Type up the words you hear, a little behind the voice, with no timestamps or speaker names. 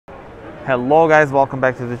Hello guys, welcome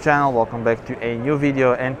back to the channel, welcome back to a new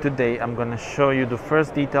video, and today I'm going to show you the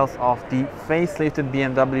first details of the facelifted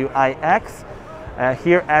BMW iX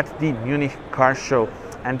here at the Munich car show.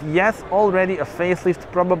 And yes, already a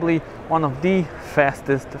facelift, probably one of the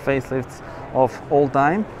fastest facelifts of all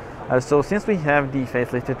time. So since we have the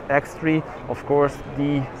facelifted X3, of course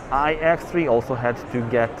the iX3 also had to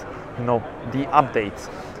get the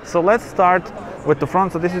updates. So let's start with the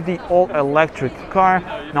front. So this is the all-electric car.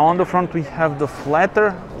 Now on the front we have the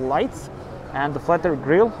flatter lights and the flatter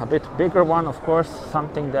grille, a bit bigger one, of course,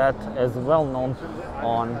 something that is well known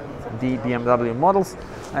on the BMW models.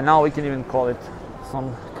 And now we can even call it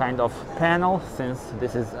some kind of panel, since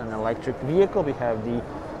this is an electric vehicle. We have the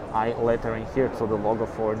I lettering here, so the logo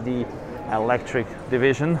for the electric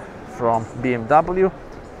division from BMW.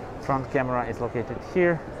 Front camera is located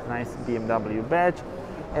here, nice BMW badge.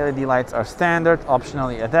 LED lights are standard,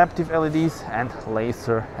 optionally adaptive LEDs and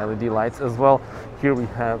laser LED lights as well. Here we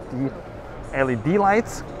have the LED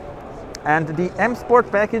lights, and the M Sport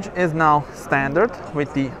package is now standard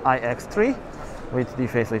with the iX3 with the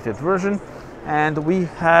facelifted version. And we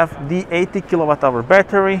have the 80 kWh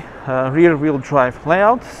battery, rear wheel drive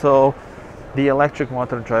layout, so the electric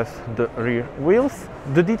motor drives the rear wheels.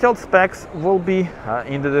 The detailed specs will be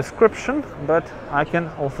in the description, but I can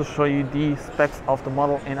also show you the specs of the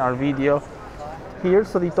model in our video here.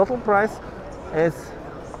 So the total price is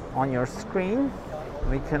on your screen.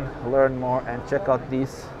 We can learn more and check out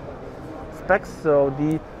these specs. So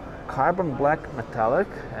the carbon black metallic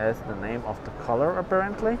is the name of the color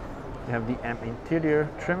apparently. You have the M interior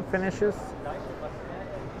trim finishes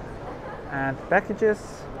and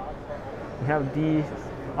packages. We have the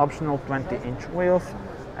optional 20-inch wheels,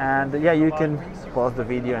 and yeah, you can pause the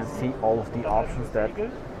video and see all of the options that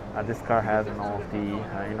this car has and all of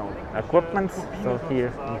the equipment. So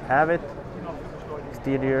here you have it,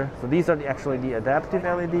 exterior. So these are actually the adaptive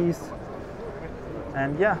LEDs,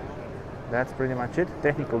 and yeah, that's pretty much it.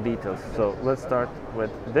 Technical details. So let's start with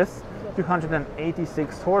this.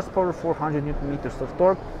 286 horsepower, 400 Newton meters of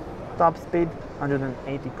torque, top speed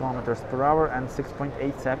 180 kilometers per hour, and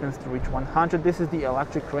 6.8 seconds to reach 100. This is the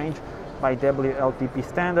electric range by WLTP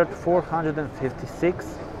standard,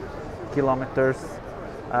 456 kilometers.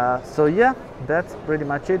 So yeah, that's pretty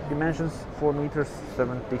much it. Dimensions 4 meters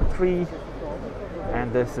 73,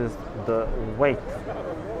 and this is the weight.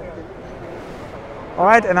 All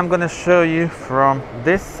right, and I'm going to show you from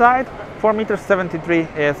this side. 4 meters 73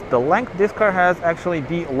 is the length. This car has actually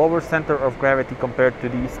the lower center of gravity compared to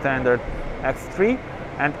the standard X3.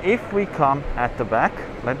 And if we come at the back,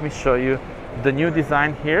 let me show you the new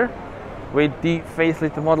design here. With the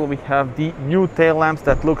facelift model, we have the new tail lamps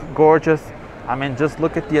that look gorgeous. I mean, just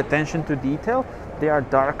look at the attention to detail. They are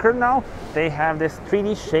darker now. They have this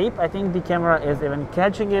 3D shape. I think the camera is even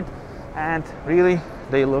catching it, and really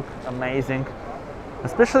they look amazing.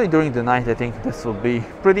 Especially during the night, I think this will be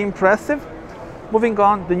pretty impressive. Moving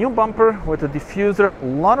on, the new bumper with a diffuser, a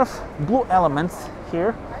lot of blue elements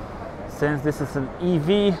here. Since this is an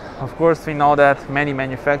EV, of course we know that many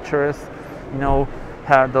manufacturers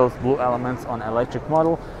have those blue elements on electric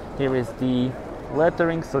model. Here is the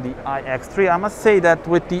lettering, so the iX3. I must say that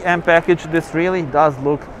with the M package, this really does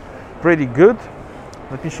look pretty good.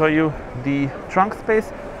 Let me show you the trunk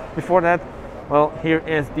space. Before that, well, here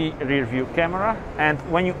is the rear view camera, and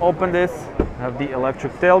when you open this, you have the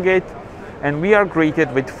electric tailgate, and we are greeted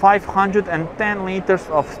with 510 liters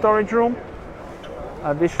of storage room.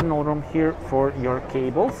 Additional room here for your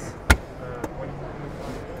cables.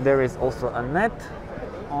 There is also a net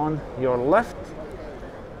on your left,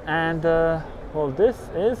 and well, this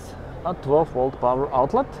is a 12-volt power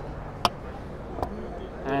outlet.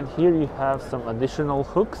 And here you have some additional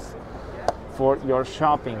hooks for your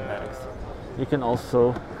shopping bags. You can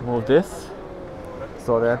also move this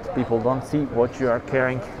so that people don't see what you are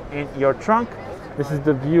carrying in your trunk. This is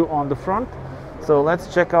the view on the front. So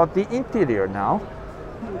let's check out the interior now.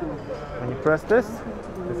 When you press this,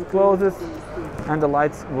 this closes and the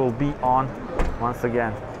lights will be on once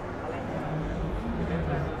again.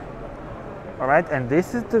 All right, and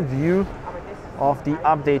this is the view of the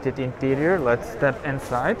updated interior. Let's step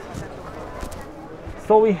inside.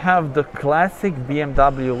 So we have the classic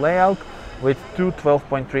BMW layout with two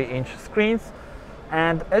 12.3-inch screens,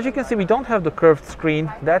 and as you can see, we don't have the curved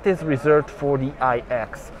screen. That is reserved for the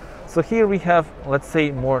iX. So here we have, let's say,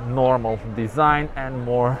 more normal design and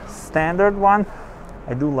more standard one.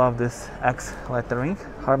 I do love this X lettering,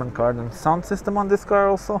 carbon cardon sound system on this car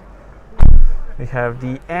also. We have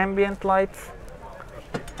the ambient lights.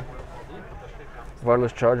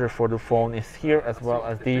 wireless charger for the phone is here, as well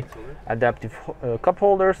as the adaptive cup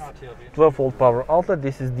holders, 12-volt power outlet.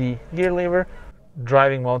 This is the gear lever.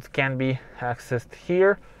 Driving modes can be accessed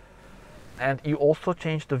here, and you also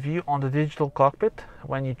change the view on the digital cockpit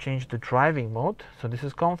when you change the driving mode. So this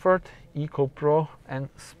is Comfort, Eco Pro and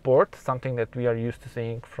Sport, something that we are used to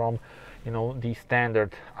seeing from, you know, the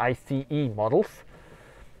standard ICE models.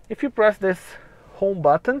 If you press this home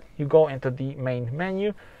button, you go into the main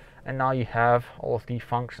menu, and now you have all of the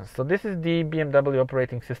functions. So this is the BMW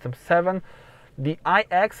operating system 7. The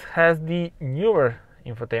iX has the newer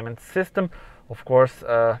infotainment system. Of course,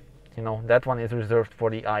 you know, that one is reserved for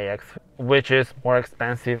the iX, which is more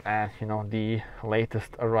expensive and, you know, the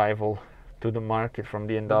latest arrival to the market from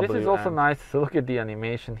BMW. This is also nice. So look at the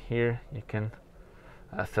animation here. You can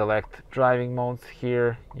select driving modes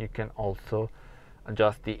here. You can also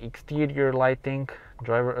adjust the exterior lighting,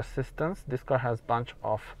 driver assistance. This car has a bunch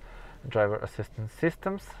of driver assistance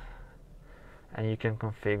systems, and you can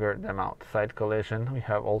configure them out. Side collision, we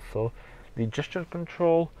have also the gesture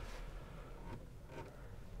control,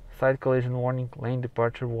 side collision warning, lane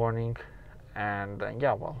departure warning, and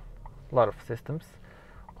yeah, well, a lot of systems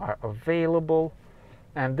are available.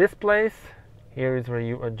 And displays, here is where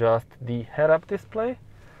you adjust the head-up display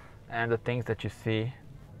and the things that you see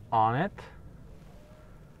on it.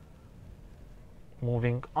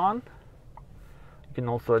 Moving on, you can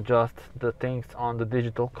also adjust the things on the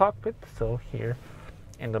digital cockpit. So here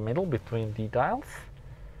in the middle between the dials,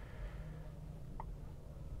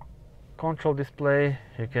 control display,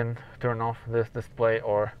 you can turn off this display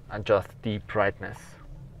or adjust the brightness.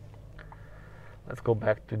 Let's go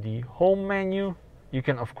back to the home menu. You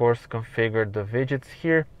can of course configure the widgets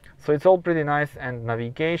here. So it's all pretty nice, and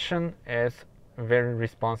navigation is very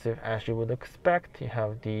responsive as you would expect. You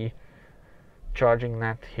have the charging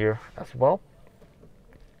net here as well.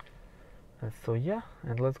 And so yeah,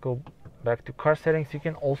 and let's go back to car settings. You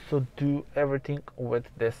can also do everything with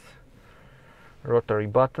this rotary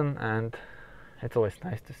button, and it's always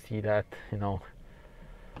nice to see that, you know.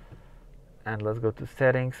 And let's go to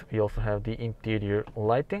settings. We also have the interior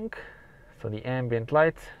lighting, so the ambient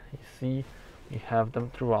lights, you see we have them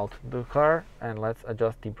throughout the car. And let's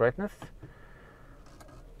adjust the brightness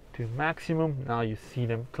to maximum. Now you see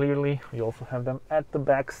them clearly. We also have them at the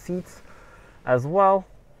back seats as well.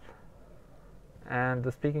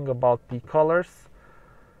 And speaking about the colors,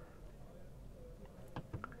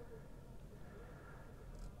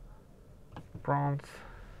 bronze,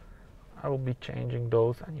 I will be changing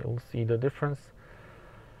those and you'll see the difference.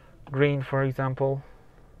 Green, for example,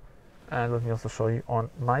 and let me also show you on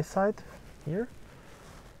my side here,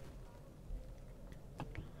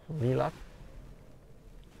 lila,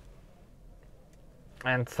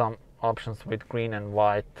 and some options with green and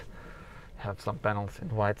white. Have some panels in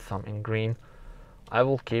white, some in green. I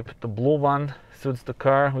will keep the blue one, suits the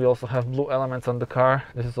car. We also have blue elements on the car.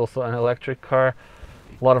 This is also an electric car.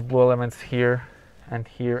 A lot of blue elements here and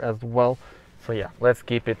here as well. So yeah, let's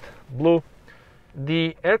keep it blue.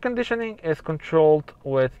 The air conditioning is controlled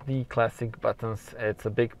with the classic buttons. It's a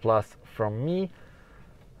big plus from me,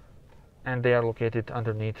 and they are located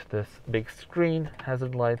underneath this big screen.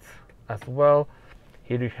 Hazard lights as well.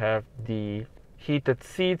 Here you have the heated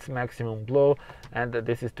seats, maximum blow, and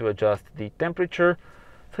this is to adjust the temperature.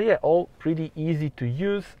 So yeah, all pretty easy to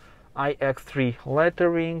use. iX3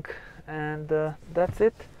 lettering, and that's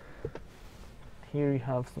it. Here you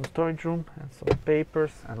have some storage room and some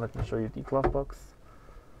papers, and let me show you the glove box.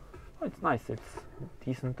 Oh, it's nice, it's a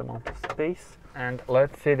decent amount of space. And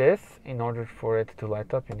let's see this. In order for it to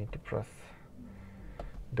light up, you need to press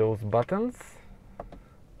those buttons.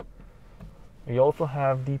 We also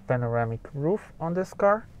have the panoramic roof on this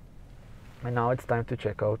car. And now it's time to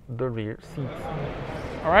check out the rear seats.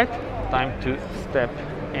 Alright, time to step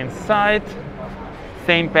inside.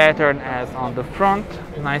 Same pattern as on the front,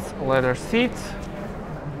 nice leather seats.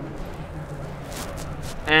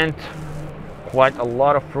 And quite a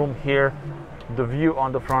lot of room here. The view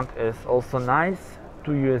on the front is also nice.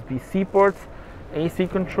 2 USB-C ports, AC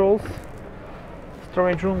controls,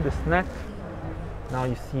 storage room, this net. Now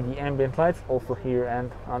you see the ambient lights also here and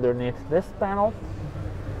underneath this panel.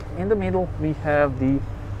 In the middle we have the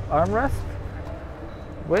armrest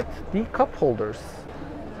with the cup holders.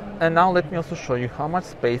 And now let me also show you how much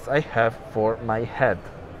space I have for my head.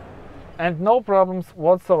 And no problems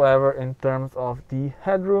whatsoever in terms of the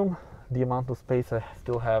headroom. The amount of space I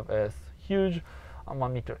still have is huge. I'm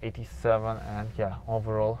 1.87 m, and yeah,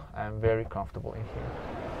 overall I'm very comfortable in here.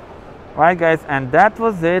 Alright guys, and that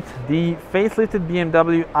was it, the facelifted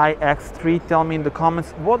BMW iX3. Tell me in the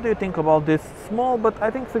comments, what do you think about this small but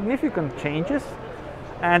I think significant changes?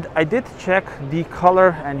 And I did check the color,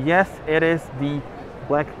 and yes, it is the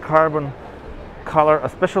black carbon color, a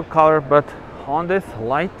special color, but on this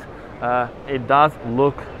light it does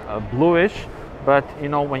look bluish, but you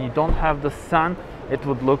know, when you don't have the sun, it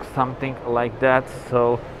would look something like that,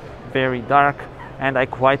 so very dark. And I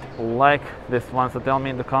quite like this one, so tell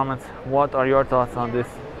me in the comments what are your thoughts on this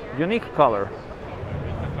unique color.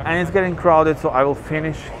 And it's getting crowded, so I will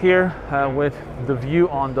finish here with the view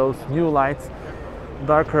on those new lights,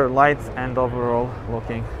 darker lights, and overall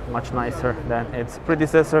looking much nicer than its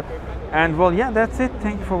predecessor. And well, yeah, that's it.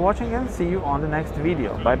 Thank you for watching, and see you on the next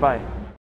video. Bye bye.